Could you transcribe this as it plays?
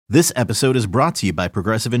This episode is brought to you by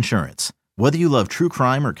Progressive Insurance. Whether you love true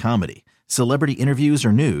crime or comedy, celebrity interviews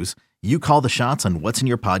or news, you call the shots on what's in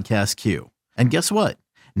your podcast queue. And guess what?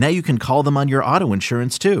 Now you can call them on your auto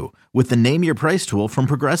insurance too with the Name Your Price tool from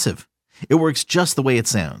Progressive. It works just the way it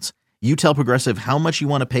sounds. You tell Progressive how much you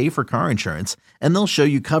want to pay for car insurance, and they'll show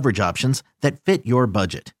you coverage options that fit your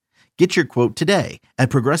budget. Get your quote today at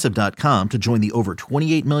Progressive.com to join the over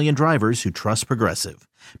 28 million drivers who trust Progressive.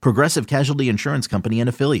 Progressive Casualty Insurance Company and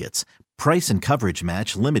Affiliates. Price and coverage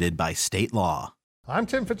match limited by state law. I'm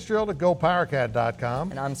Tim Fitzgerald at GoPowerCat.com.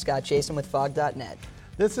 And I'm Scott Chasen with Fog.net.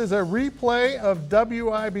 This is a replay of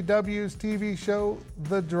WIBW's TV show,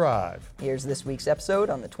 The Drive. Here's this week's episode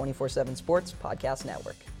on the 24/7 Sports Podcast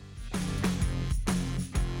Network.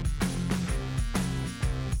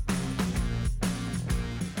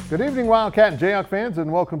 Good evening, Wildcat and Jayhawk fans,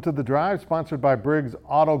 and welcome to The Drive, sponsored by Briggs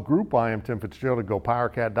Auto Group. I am Tim Fitzgerald at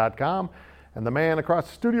GoPowerCat.com, and the man across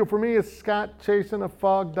the studio for me is Scott Chasen of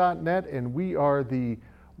Fog.net, and we are the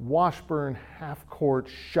Washburn half-court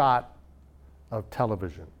shot of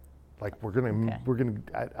television. Like we're gonna,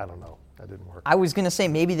 I don't know, that didn't work. I was gonna say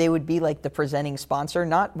maybe they would be like the presenting sponsor,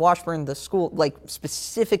 not Washburn, the school, like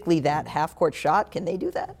specifically that half-court shot. Can they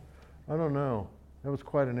do that? I don't know. That was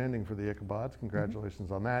quite an ending for the Ichabods.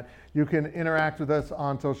 Congratulations on that. You can interact with us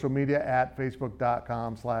on social media at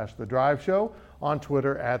Facebook.com/The Drive Show, on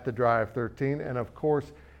Twitter at The Drive 13, and of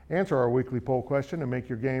course, answer our weekly poll question and make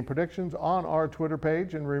your game predictions on our Twitter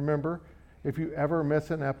page. And remember, if you ever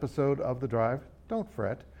miss an episode of The Drive, don't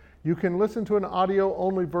fret. You can listen to an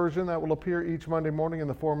audio-only version that will appear each Monday morning in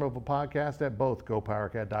the form of a podcast at both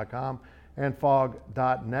GoPowerCat.com and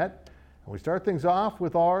Fog.net. And we start things off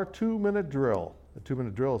with our 2-minute drill. The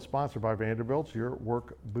 2-minute drill is sponsored by Vanderbilt's Your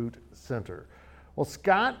Work Boot Center. Well,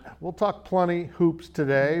 Scott, we'll talk plenty hoops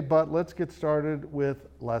today, but let's get started with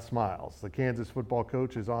Les Miles. The Kansas football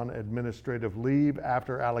coach is on administrative leave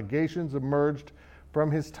after allegations emerged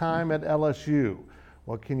from his time at LSU.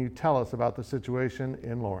 What can you tell us about the situation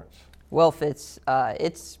in Lawrence? Well, Fitz,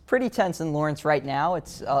 it's pretty tense in Lawrence right now.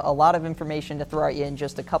 It's a lot of information to throw at you in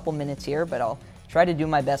just a couple minutes here, but I'll try to do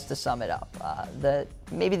my best to sum it up.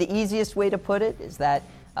 Maybe the easiest way to put it is that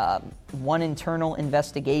one internal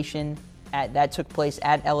investigation that took place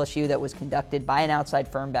at LSU that was conducted by an outside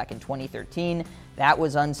firm back in 2013. That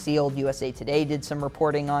was unsealed. USA Today did some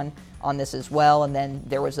reporting on this as well. And then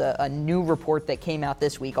there was a new report that came out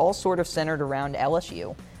this week, all sort of centered around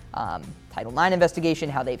LSU. Title IX investigation,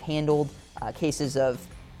 how they've handled cases of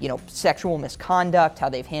sexual misconduct, how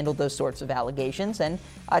they've handled those sorts of allegations. And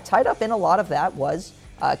tied up in a lot of that was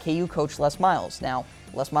KU coach Les Miles. Now,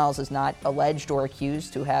 Les Miles is not alleged or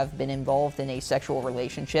accused to have been involved in a sexual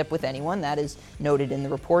relationship with anyone. That is noted in the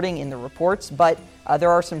reporting, in the reports. But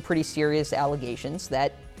there are some pretty serious allegations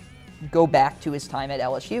that go back to his time at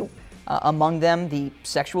LSU. Among them, the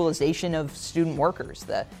sexualization of student workers,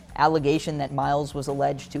 the allegation that Miles was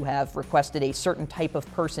alleged to have requested a certain type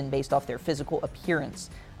of person based off their physical appearance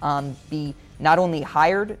be not only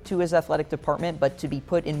hired to his athletic department, but to be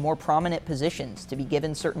put in more prominent positions, to be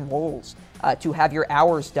given certain roles, to have your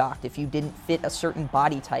hours docked if you didn't fit a certain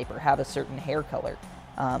body type or have a certain hair color.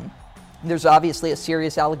 There's obviously a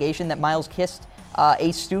serious allegation that Miles kissed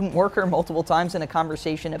a student worker multiple times in a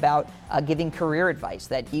conversation about giving career advice,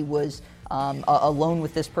 that he was alone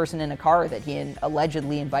with this person in a car, that he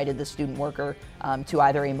allegedly invited the student worker to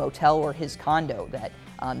either a motel or his condo, that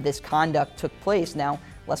this conduct took place. Now,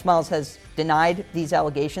 Les Miles has denied these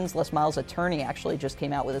allegations. Les Miles' attorney actually just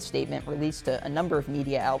came out with a statement released to a number of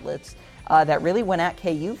media outlets that really went at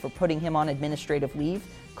KU for putting him on administrative leave,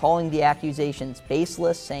 calling the accusations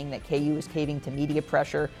baseless, saying that KU is caving to media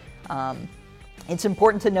pressure. It's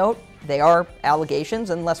important to note they are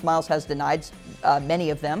allegations, and Les Miles has denied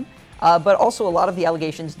many of them. But also a lot of the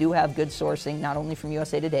allegations do have good sourcing, not only from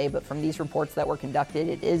USA Today, but from these reports that were conducted.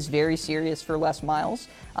 It is very serious for Les Miles.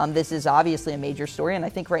 This is obviously a major story, and I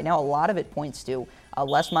think right now a lot of it points to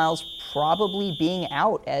Les Miles probably being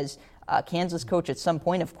out as Kansas coach at some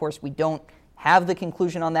point. Of course, we don't have the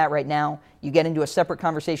conclusion on that right now. You get into a separate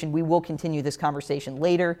conversation. We will continue this conversation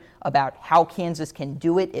later about how Kansas can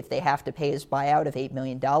do it if they have to pay his buyout of $8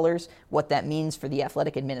 million, what that means for the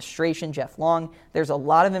athletic administration, Jeff Long. There's a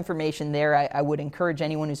lot of information there. I would encourage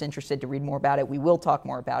anyone who's interested to read more about it. We will talk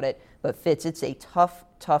more about it. But Fitz, it's a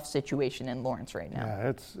tough situation in Lawrence right now. Yeah,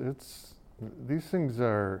 it's these things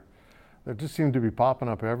they just seem to be popping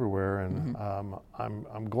up everywhere, and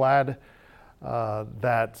I'm glad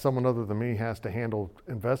that someone other than me has to handle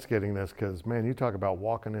investigating this, because, man, you talk about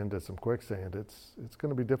walking into some quicksand. It's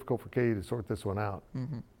going to be difficult for KU to sort this one out.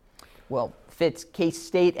 Well, Fitz,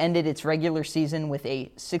 K-State ended its regular season with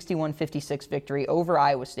a 61-56 victory over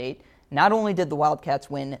Iowa State. Not only did the Wildcats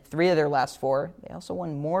win 3 of their last 4, they also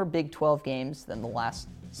won more Big 12 games than the last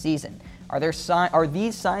season. Are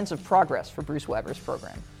these signs of progress for Bruce Weber's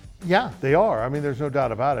program? Yeah, they are. I mean, there's no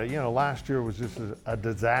doubt about it. Last year was just a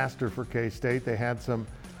disaster for K-State. They had some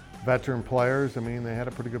veteran players. I mean, they had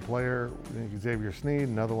a pretty good player, Xavier Sneed,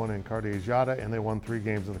 another one in Cartier Jada, and they won 3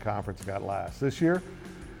 games in the conference and got last. This year,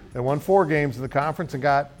 they won 4 games in the conference and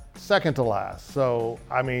got second to last. So,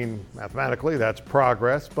 I mean, mathematically, that's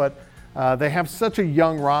progress, but they have such a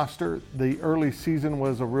young roster. The early season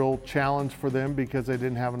was a real challenge for them because they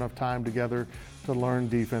didn't have enough time together to learn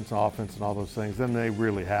defense, offense, and all those things. Then they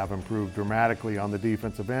really have improved dramatically on the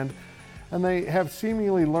defensive end. And they have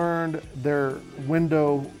seemingly learned their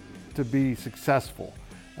window to be successful.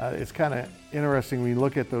 It's kind of interesting when you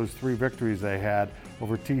look at those 3 victories they had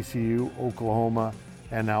over TCU, Oklahoma,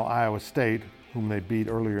 and now Iowa State, whom they beat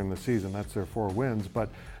earlier in the season. That's their 4 wins. But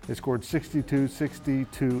they scored 62,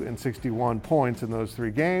 62, and 61 points in those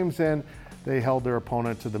 3 games, and they held their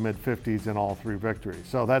opponent to the mid-50s in all 3 victories.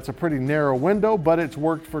 So that's a pretty narrow window, but it's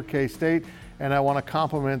worked for K-State, and I want to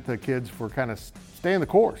compliment the kids for kind of staying the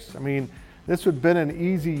course. I mean, this would have been an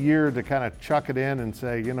easy year to kind of chuck it in and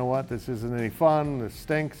say, you know what, this isn't any fun, this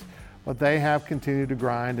stinks. But they have continued to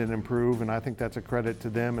grind and improve, and I think that's a credit to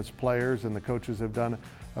them as players, and the coaches have done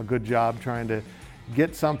a good job trying to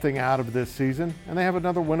get something out of this season. And they have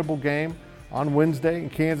another winnable game on Wednesday in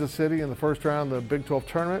Kansas City in the first round of the Big 12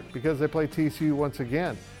 tournament because they play TCU once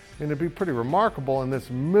again. And it'd be pretty remarkable in this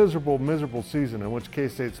miserable, miserable season in which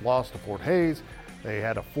K-State's lost to Fort Hays. They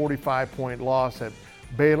had a 45-point loss at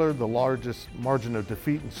Baylor, the largest margin of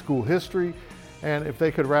defeat in school history. And if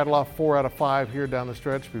they could rattle off 4 out of 5 here down the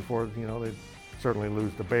stretch before, they'd certainly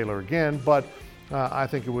lose to Baylor again. But I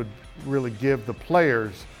think it would really give the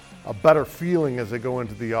players a better feeling as they go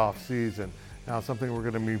into the off season. Now, something we're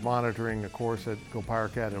going to be monitoring, of course, at Go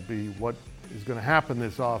Pirate Cat will be what is going to happen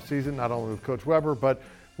this off season, not only with Coach Weber, but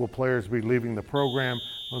will players be leaving the program?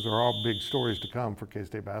 Those are all big stories to come for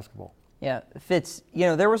K-State basketball. Yeah, Fitz,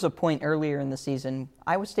 there was a point earlier in the season,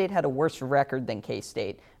 Iowa State had a worse record than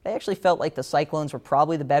K-State. They actually felt like the Cyclones were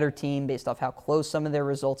probably the better team based off how close some of their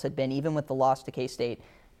results had been, even with the loss to K-State.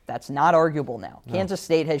 That's not arguable now. No. Kansas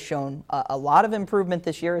State has shown a lot of improvement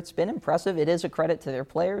this year. It's been impressive. It is a credit to their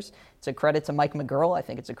players. It's a credit to Mike McGurl. I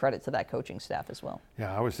think it's a credit to that coaching staff as well.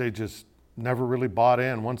 Yeah, Iowa State just never really bought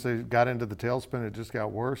in. Once they got into the tailspin, it just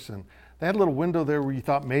got worse. And they had a little window there where you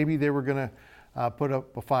thought maybe they were going to put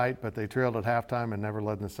up a fight, but they trailed at halftime and never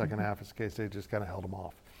led in the second half as K-State just kind of held them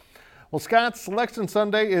off. Well, Scott, Selection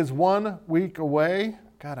Sunday is 1 week away.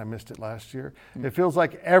 God, I missed it last year. It feels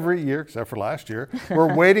like every year, except for last year,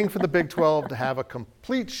 we're waiting for the Big 12 to have a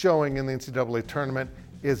complete showing in the NCAA tournament.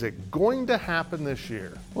 Is it going to happen this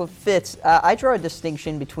year? Well, Fitz, I draw a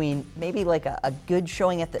distinction between maybe like a good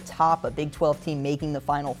showing at the top, a Big 12 team making the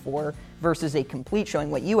Final Four, versus a complete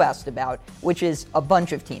showing, what you asked about, which is a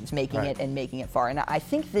bunch of teams making it and making it far. And I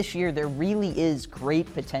think this year there really is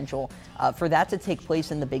great potential for that to take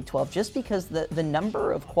place in the Big 12, just because the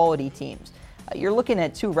number of quality teams. You're looking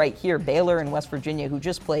at 2 right here, Baylor and West Virginia, who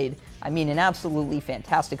just played, an absolutely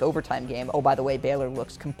fantastic overtime game. Oh, by the way, Baylor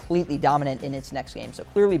looks completely dominant in its next game. So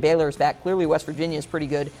clearly Baylor is back. Clearly West Virginia is pretty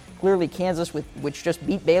good. Clearly Kansas, which just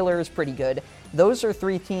beat Baylor, is pretty good. Those are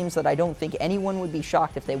 3 teams that I don't think anyone would be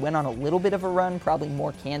shocked if they went on a little bit of a run, probably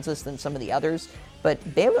more Kansas than some of the others.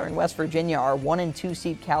 But Baylor and West Virginia are 1 and 2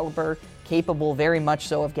 seed caliber, capable very much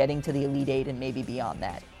so of getting to the Elite Eight and maybe beyond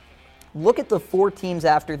that. Look at the 4 teams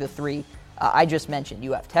after the 3 I just mentioned.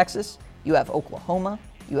 You have Texas, you have Oklahoma,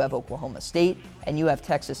 you have Oklahoma State, and you have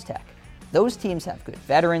Texas Tech. Those teams have good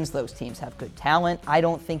veterans, those teams have good talent. I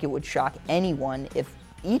don't think it would shock anyone if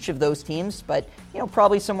each of those teams, but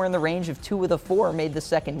probably somewhere in the range of 2 of the 4 made the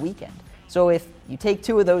second weekend. So if you take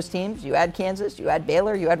 2 of those teams, you add Kansas, you add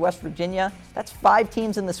Baylor, you add West Virginia, that's 5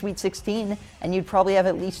 teams in the Sweet 16, and you'd probably have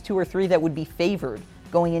at least 2 or 3 that would be favored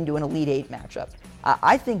going into an Elite Eight matchup.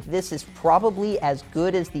 I think this is probably as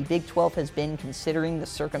good as the Big 12 has been, considering the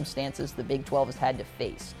circumstances the Big 12 has had to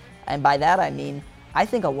face. And by that I mean, I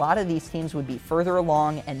think a lot of these teams would be further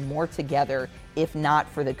along and more together if not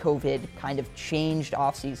for the COVID kind of changed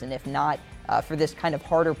offseason, if not for this kind of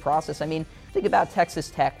harder process. Think about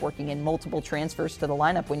Texas Tech working in multiple transfers to the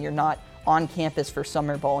lineup when you're not on campus for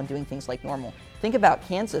summer ball and doing things like normal. Think about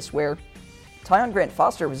Kansas, where Tyon Grant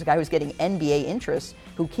Foster was a guy who was getting NBA interest,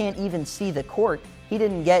 who can't even see the court.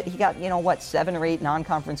 he got 7 or 8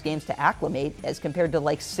 non-conference games to acclimate as compared to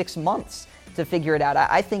like 6 months to figure it out.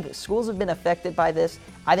 I think schools have been affected by this.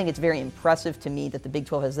 I think it's very impressive to me that the Big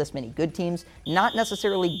 12 has this many good teams, not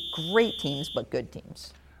necessarily great teams, but good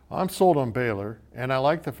teams. I'm sold on Baylor, and I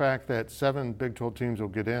like the fact that 7 Big 12 teams will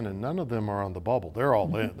get in, and none of them are on the bubble. They're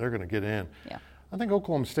all in. They're going to get in. Yeah. I think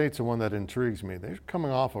Oklahoma State's the one that intrigues me. They're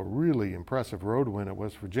coming off a really impressive road win at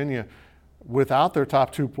West Virginia without their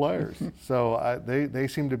top 2 players. So they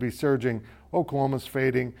seem to be surging. Oklahoma's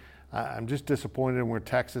fading. I'm just disappointed in where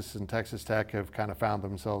Texas and Texas Tech have kind of found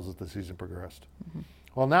themselves as the season progressed.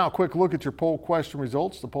 Well, now a quick look at your poll question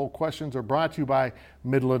results. The poll questions are brought to you by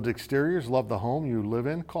Midland Exteriors. Love the home you live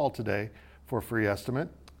in. Call today for a free estimate.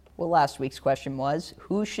 Well, last week's question was,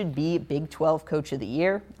 who should be Big 12 Coach of the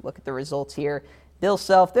Year? Look at the results here. Bill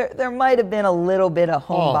Self, there might have been a little bit of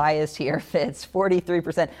home bias here, Fitz,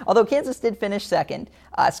 43%. Although Kansas did finish second.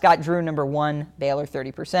 Scott Drew, number 1, Baylor,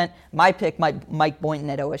 30%. My pick, Mike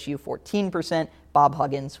Boynton at OSU, 14%. Bob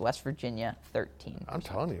Huggins, West Virginia, 13%. I'm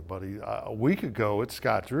telling you, buddy, a week ago it's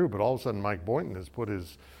Scott Drew, but all of a sudden Mike Boynton has put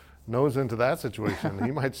his nose into that situation.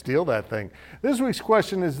 He might steal that thing. This week's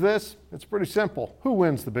question is this. It's pretty simple. Who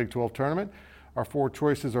wins the Big 12 tournament? Our 4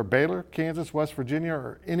 choices are Baylor, Kansas, West Virginia,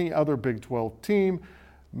 or any other Big 12 team.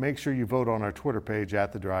 Make sure you vote on our Twitter page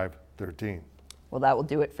at @TheDrive13. Well, that will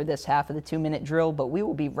do it for this half of the 2-minute drill, but we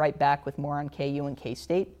will be right back with more on KU and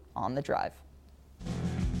K-State on The Drive.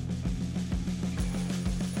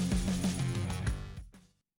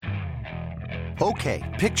 Okay,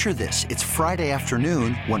 picture this. It's Friday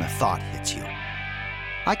afternoon when a thought hits you.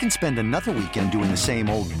 I can spend another weekend doing the same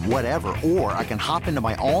old whatever, or I can hop into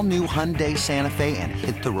my all-new Hyundai Santa Fe and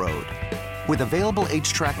hit the road. With available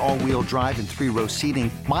H-Track all-wheel drive and 3-row seating,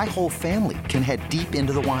 my whole family can head deep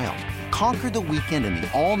into the wild. Conquer the weekend in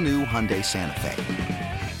the all-new Hyundai Santa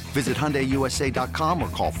Fe. Visit HyundaiUSA.com or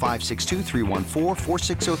call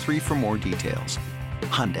 562-314-4603 for more details.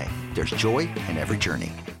 Hyundai, there's joy in every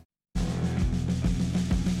journey.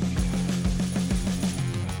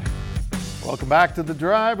 Welcome back to The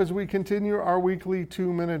Drive as we continue our weekly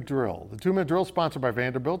 2-minute drill. The 2-minute drill sponsored by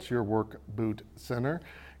Vanderbilt, your work boot center.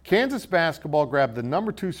 Kansas basketball grabbed the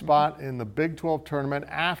number 2 spot in the Big 12 tournament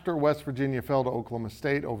after West Virginia fell to Oklahoma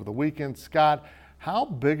State over the weekend. Scott, how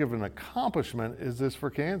big of an accomplishment is this for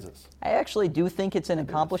Kansas? I actually do think it's an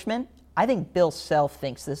accomplishment. I think Bill Self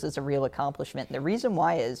thinks this is a real accomplishment. The reason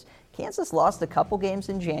why is Kansas lost a couple games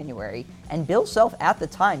in January, and Bill Self at the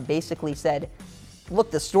time basically said, look,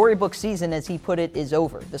 the storybook season, as he put it, is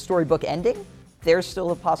over. The storybook ending, there's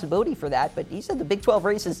still a possibility for that, but he said the Big 12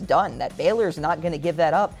 race is done, that Baylor's not going to give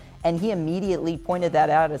that up, and he immediately pointed that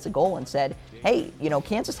out as a goal and said, hey,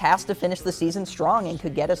 Kansas has to finish the season strong and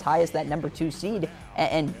could get as high as that number 2 seed,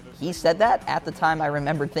 and he said that. At the time, I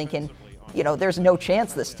remembered thinking, there's no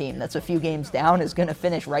chance this team that's a few games down is going to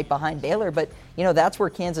finish right behind Baylor. But, that's where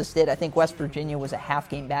Kansas did. I think West Virginia was a half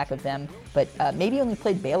game back of them, but maybe only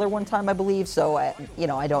played Baylor one time, I believe. So,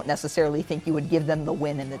 I don't necessarily think you would give them the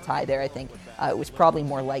win in the tie there. I think it was probably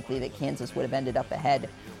more likely that Kansas would have ended up ahead.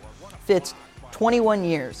 Fitz, 21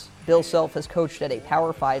 years Bill Self has coached at a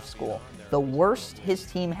Power 5 school. The worst his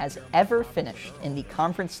team has ever finished in the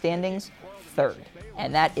conference standings, 3rd.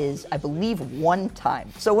 And that is, I believe, 1 time.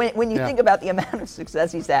 So when you think about the amount of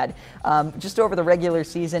success he's had just over the regular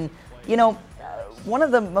season, one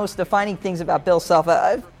of the most defining things about Bill Self,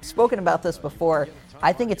 I've spoken about this before,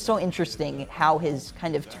 I think it's so interesting how his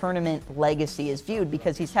kind of tournament legacy is viewed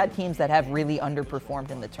because he's had teams that have really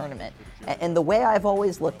underperformed in the tournament. And the way I've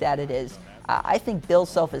always looked at it is, I think Bill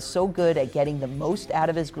Self is so good at getting the most out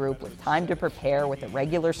of his group with time to prepare, with a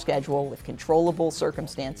regular schedule, with controllable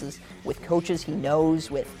circumstances, with coaches he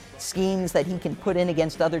knows, with schemes that he can put in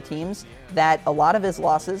against other teams, that a lot of his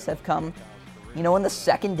losses have come, in the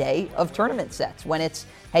second day of tournament sets when it's,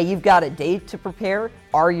 hey, you've got a day to prepare.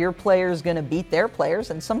 Are your players going to beat their players?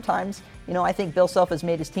 And sometimes, I think Bill Self has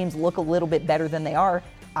made his teams look a little bit better than they are.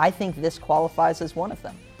 I think this qualifies as one of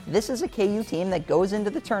them. This is a KU team that goes into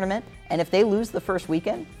the tournament, and if they lose the first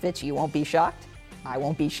weekend, Fitz, you won't be shocked. I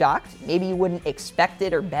won't be shocked. Maybe you wouldn't expect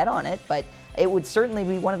it or bet on it, but it would certainly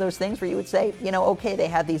be one of those things where you would say, okay, they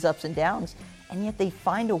had these ups and downs, and yet they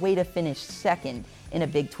find a way to finish second in a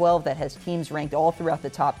Big 12 that has teams ranked all throughout the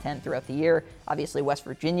top 10 throughout the year. Obviously, West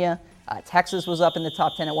Virginia, Texas was up in the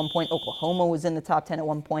top 10 at one point. Oklahoma was in the top 10 at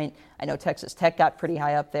one point. I know Texas Tech got pretty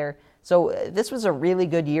high up there. So this was a really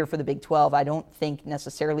good year for the Big 12. I don't think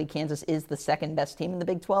necessarily Kansas is the second best team in the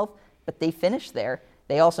Big 12, but they finished there.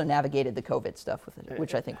 They also navigated the COVID stuff with it,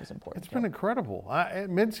 which I think was important. It's been incredible. At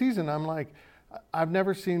midseason, I'm like, I've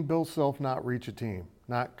never seen Bill Self not reach a team,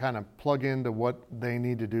 not kind of plug into what they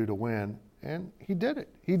need to do to win. and he did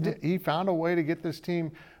it. He found a way to get this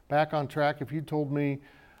team back on track. If you told me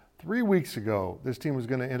 3 weeks ago this team was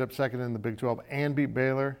going to end up second in the Big 12 and beat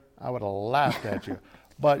Baylor, I would have laughed at you.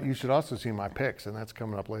 But you should also see my picks, and that's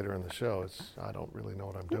coming up later in the show. I don't really know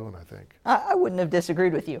what I'm doing, I think. I wouldn't have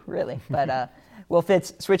disagreed with you, really. But, Will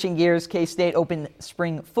Fitz, switching gears, K-State opened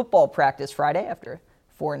spring football practice Friday after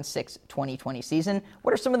 4-6 2020 season.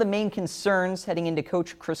 What are some of the main concerns heading into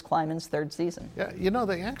Coach Chris Klieman's third season? Yeah,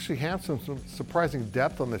 they actually have some surprising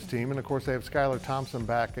depth on this team. And, of course, they have Skylar Thompson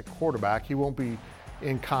back at quarterback. He won't be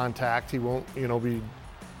in contact. He won't, be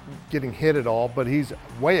getting hit at all, but he's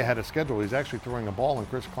way ahead of schedule. He's actually throwing a ball, and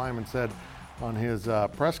Chris Klieman said on his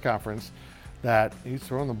press conference that he's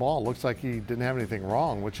throwing the ball. It looks like he didn't have anything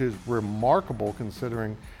wrong, which is remarkable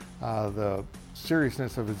considering the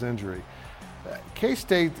seriousness of his injury.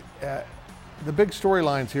 K-State, the big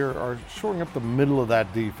storylines here are shoring up the middle of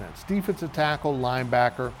that defense. Defensive tackle,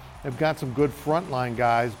 linebacker. They've got some good frontline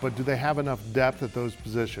guys, but do they have enough depth at those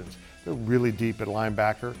positions? They're really deep at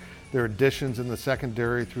linebacker. Their additions in the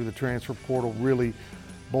secondary through the transfer portal really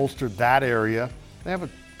bolstered that area. They have a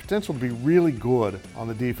potential to be really good on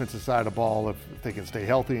the defensive side of the ball if they can stay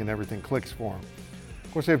healthy and everything clicks for them.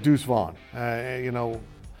 Of course, they have Deuce Vaughn.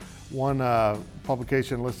 One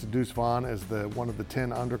publication listed Deuce Vaughn as one of the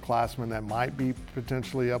 10 underclassmen that might be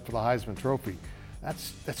potentially up for the Heisman Trophy.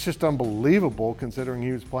 That's just unbelievable considering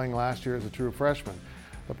he was playing last year as a true freshman.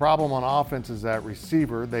 The problem on offense is that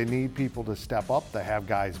receiver, they need people to step up. They have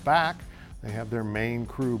guys back. They have their main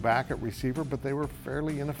crew back at receiver, but they were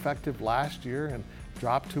fairly ineffective last year and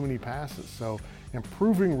dropped too many passes. So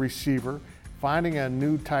improving receiver, finding a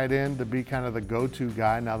new tight end to be kind of the go-to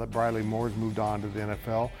guy now that Briley Moore's moved on to the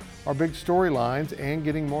NFL are big storylines, and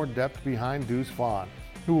getting more depth behind Deuce Vaughn,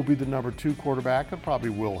 who will be the number 2 quarterback, and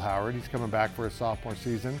probably Will Howard. He's coming back for his sophomore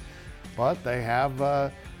season. But they have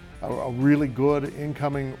a really good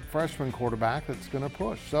incoming freshman quarterback that's going to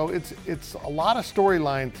push. So it's a lot of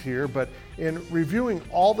storylines here, but in reviewing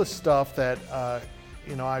all the stuff that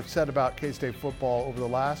I've said about K-State football over the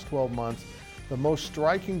last 12 months, the most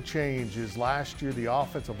striking change is last year the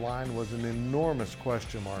offensive line was an enormous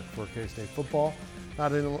question mark for K-State football.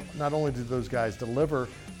 Not only did those guys deliver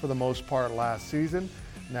for the most part last season,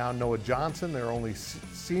 now Noah Johnson, their only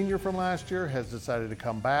senior from last year, has decided to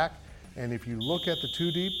come back. And if you look at the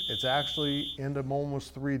 2 deep, it's actually into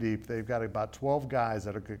almost 3 deep. They've got about 12 guys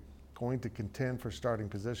that are going to contend for starting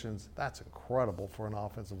positions. That's incredible for an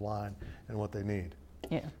offensive line and what they need.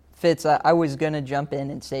 Yeah. Fitz, I was going to jump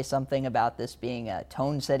in and say something about this being a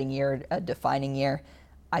tone-setting year, a defining year.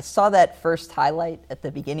 I saw that first highlight at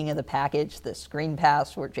the beginning of the package, the screen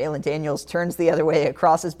pass where Jalen Daniels turns the other way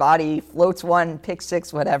across his body, floats one, pick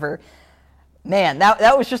 6, whatever. Man,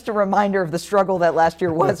 that was just a reminder of the struggle that last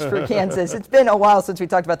year was for Kansas. It's been a while since we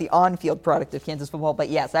talked about the on-field product of Kansas football, but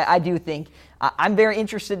yes, I do think I'm very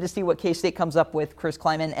interested to see what K-State comes up with Chris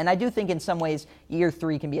Klieman, and I do think in some ways year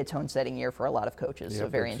 3 can be a tone-setting year for a lot of coaches, so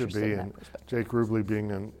very interested in that perspective. Jake Rubley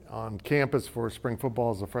being on campus for spring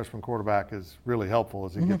football as a freshman quarterback is really helpful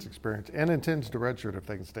as he gets experience and intends to redshirt if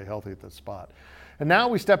they can stay healthy at this spot. And now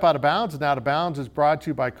we step out of bounds, and Out of Bounds is brought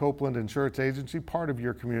to you by Copeland Insurance Agency, part of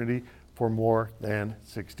your community for more than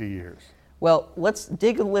 60 years. Well, let's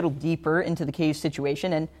dig a little deeper into the KU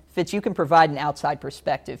situation, and Fitz, you can provide an outside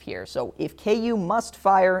perspective here. So if KU must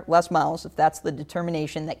fire Les Miles, if that's the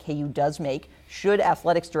determination that KU does make, should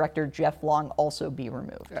athletics director Jeff Long also be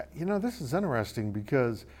removed? This is interesting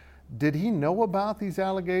because did he know about these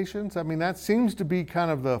allegations? I mean, that seems to be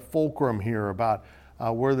kind of the fulcrum here about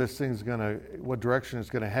where this thing's what direction it's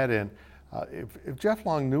going to head in. If Jeff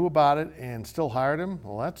Long knew about it and still hired him,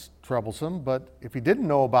 well, that's troublesome. But if he didn't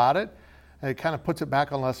know about it, it kind of puts it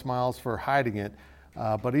back on Les Miles for hiding it.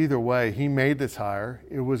 But either way, he made this hire.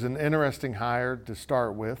 It was an interesting hire to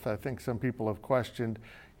start with. I think some people have questioned,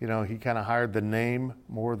 he kind of hired the name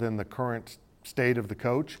more than the current state of the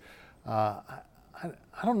coach. I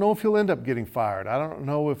don't know if he'll end up getting fired. I don't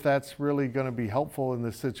know if that's really going to be helpful in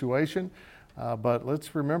this situation. But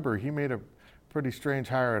let's remember, he made a pretty strange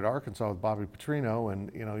hire at Arkansas with Bobby Petrino, and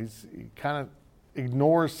he kind of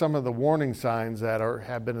ignores some of the warning signs that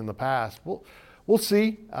have been in the past. We'll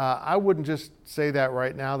see. I wouldn't just say that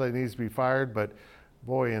right now that he needs to be fired, but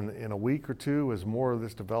boy, in a week or two, as more of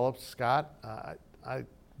this develops, Scott, I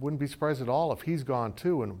wouldn't be surprised at all if he's gone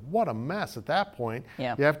too. And what a mess at that point.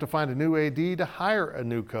 Yeah. You have to find a new AD to hire a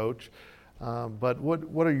new coach. But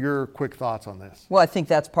what are your quick thoughts on this? Well, I think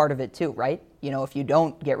that's part of it too, right? If you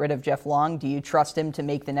don't get rid of Jeff Long, do you trust him to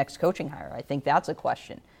make the next coaching hire? I think that's a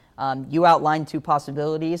question. You outlined 2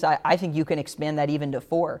 possibilities. I think you can expand that even to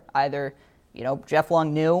 4. Either, Jeff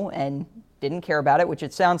Long knew and didn't care about it, which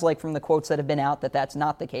it sounds like from the quotes that have been out that that's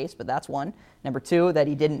not the case, but that's one. Number 2, that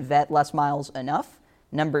he didn't vet Les Miles enough.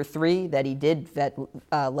 Number 3, that he did vet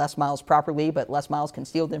Les Miles properly, but Les Miles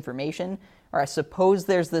concealed information. Or I suppose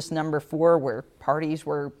there's this number 4 where parties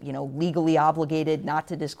were, legally obligated not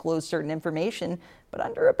to disclose certain information. But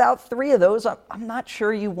under about 3 of those, I'm not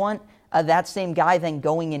sure you want that same guy then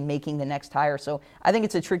going and making the next hire. So I think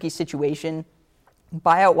it's a tricky situation.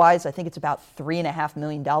 Buyout-wise, I think it's about $3.5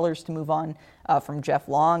 million to move on from Jeff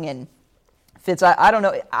Long. And Fitz, I don't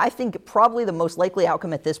know. I think probably the most likely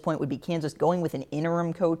outcome at this point would be Kansas going with an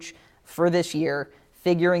interim coach for this year,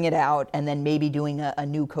 figuring it out, and then maybe doing a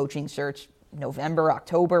new coaching search November,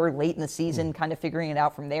 October, late in the season, kind of figuring it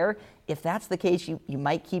out from there. If that's the case, you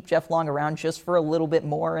might keep Jeff Long around just for a little bit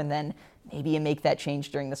more, and then maybe you make that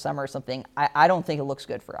change during the summer or something. I don't think it looks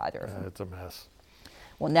good for either of them. It's a mess.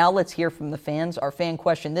 Well, now let's hear from the fans. Our fan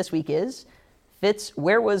question this week is, Fitz,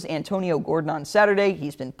 where was Antonio Gordon on Saturday?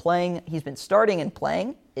 He's been starting and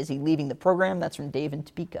playing. Is he leaving the program? That's from Dave in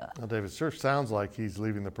Topeka. Well, David, sure sounds like he's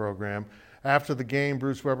leaving the program. After the game,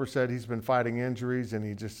 Bruce Weber said he's been fighting injuries and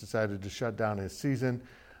he just decided to shut down his season.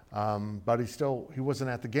 But he wasn't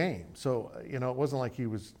at the game. So, it wasn't like he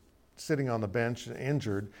was sitting on the bench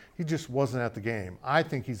injured. He just wasn't at the game. I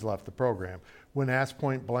think he's left the program. When asked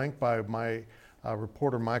point blank by my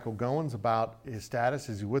reporter Michael Goins about his status,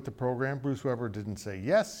 is he with the program, Bruce Weber didn't say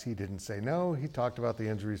yes, he didn't say no. He talked about the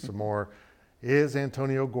injuries some more. Is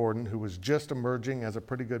Antonio Gordon, who was just emerging as a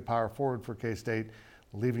pretty good power forward for K-State,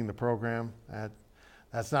 leaving the program?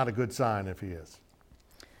 That's not a good sign if he is.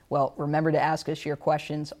 Well, remember to ask us your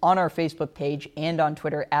questions on our Facebook page and on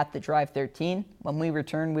Twitter at The Drive 13. When we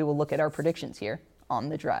return, we will look at our predictions here on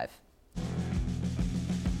The Drive.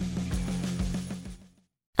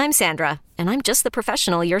 I'm Sandra, and I'm just the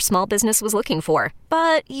professional your small business was looking for.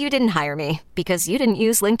 But you didn't hire me because you didn't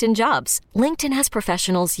use LinkedIn Jobs. LinkedIn has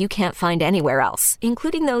professionals you can't find anywhere else,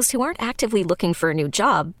 including those who aren't actively looking for a new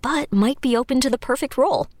job, but might be open to the perfect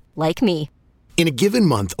role, like me. In a given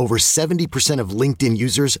month, over 70% of LinkedIn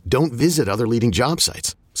users don't visit other leading job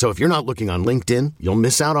sites. So if you're not looking on LinkedIn, you'll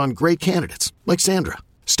miss out on great candidates like Sandra.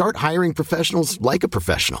 Start hiring professionals like a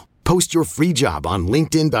professional. Post your free job on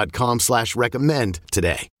linkedin.com/recommend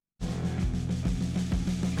today.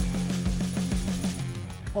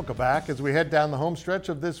 Welcome back. As we head down the home stretch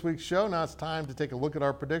of this week's show, now it's time to take a look at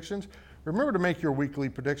our predictions. Remember to make your weekly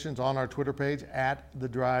predictions on our Twitter page at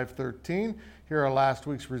TheDrive13. Here are last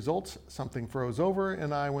week's results. Something froze over,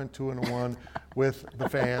 and I went 2-1 with the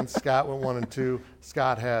fans. Scott went 1-2.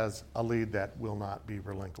 Scott has a lead that will not be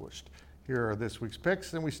relinquished. Here are this week's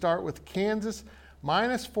picks, and we start with Kansas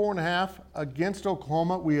 -4.5 against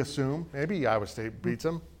Oklahoma, we assume. Maybe Iowa State beats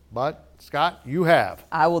them, but Scott, you have.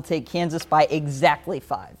 I will take Kansas by exactly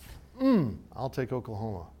 5. I'll take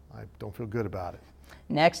Oklahoma. I don't feel good about it.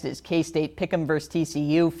 Next is K-State Pick'em versus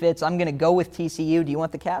TCU. Fitz, I'm going to go with TCU. Do you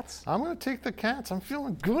want the Cats? I'm going to take the Cats. I'm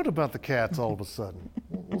feeling good about the Cats all of a sudden.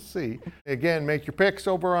 We'll see. Again, make your picks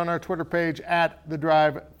over on our Twitter page at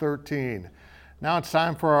TheDrive13. Now it's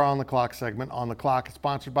time for our On the Clock segment. On the Clock is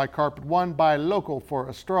sponsored by Carpet One, by Local for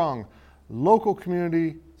a strong local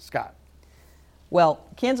community. Scott. Well,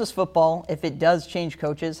 Kansas football, if it does change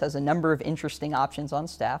coaches, has a number of interesting options on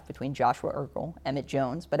staff between Joshua Urkel, Emmett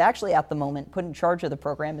Jones, but actually at the moment put in charge of the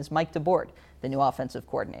program is Mike DeBoard, the new offensive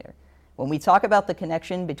coordinator. When we talk about the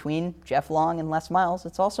connection between Jeff Long and Les Miles,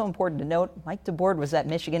 it's also important to note Mike DeBoard was at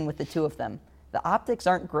Michigan with the two of them. The optics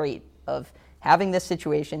aren't great of having this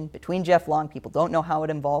situation between Jeff Long. People don't know how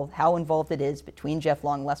involved it is between Jeff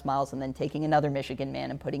Long, Les Miles, and then taking another Michigan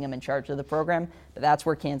man and putting him in charge of the program. But that's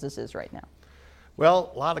where Kansas is right now.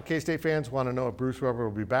 Well, a lot of K-State fans want to know if Bruce Weber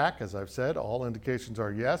will be back. As I've said, all indications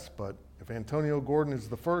are yes, but if Antonio Gordon is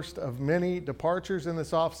the first of many departures in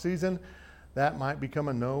this offseason, that might become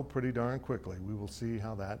a no pretty darn quickly. We will see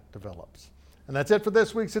how that develops. And that's it for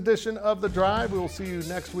this week's edition of The Drive. We will see you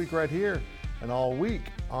next week right here and all week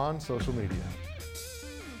on social media.